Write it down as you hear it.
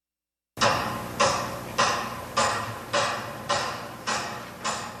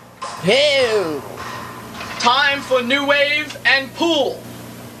Hey! Time for New Wave and Pool.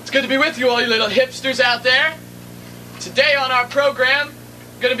 It's good to be with you, all you little hipsters out there. Today on our program,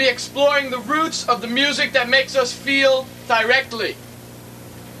 we're going to be exploring the roots of the music that makes us feel directly.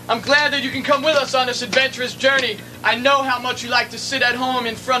 I'm glad that you can come with us on this adventurous journey. I know how much you like to sit at home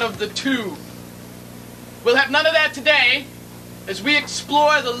in front of the tube. We'll have none of that today as we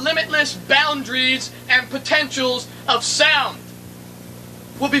explore the limitless boundaries and potentials of sound.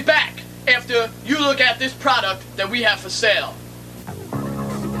 We'll be back after you look at this product that we have for sale.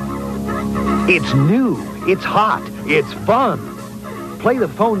 It's new, it's hot, it's fun. Play the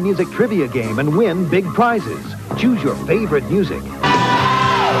phone music trivia game and win big prizes. Choose your favorite music.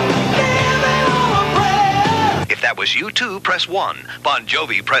 If that was you too, press 1. Bon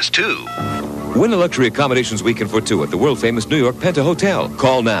Jovi, press 2. Win a luxury accommodations weekend for 2 at the world-famous New York Penta Hotel.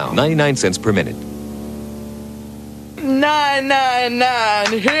 Call now, 99 cents per minute.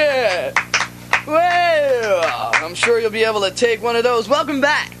 999 here. Well, I'm sure you'll be able to take one of those. Welcome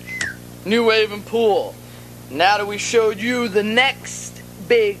back, New Wave and Pool. Now that we showed you the next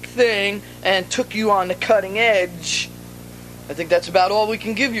big thing and took you on the cutting edge, I think that's about all we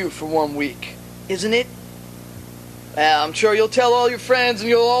can give you for 1 week, isn't it? I'm sure you'll tell all your friends and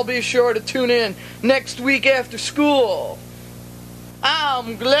you'll all be sure to tune in next week after school.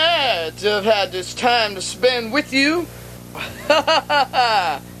 I'm glad to have had this time to spend with you. See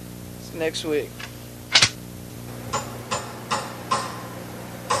you next week.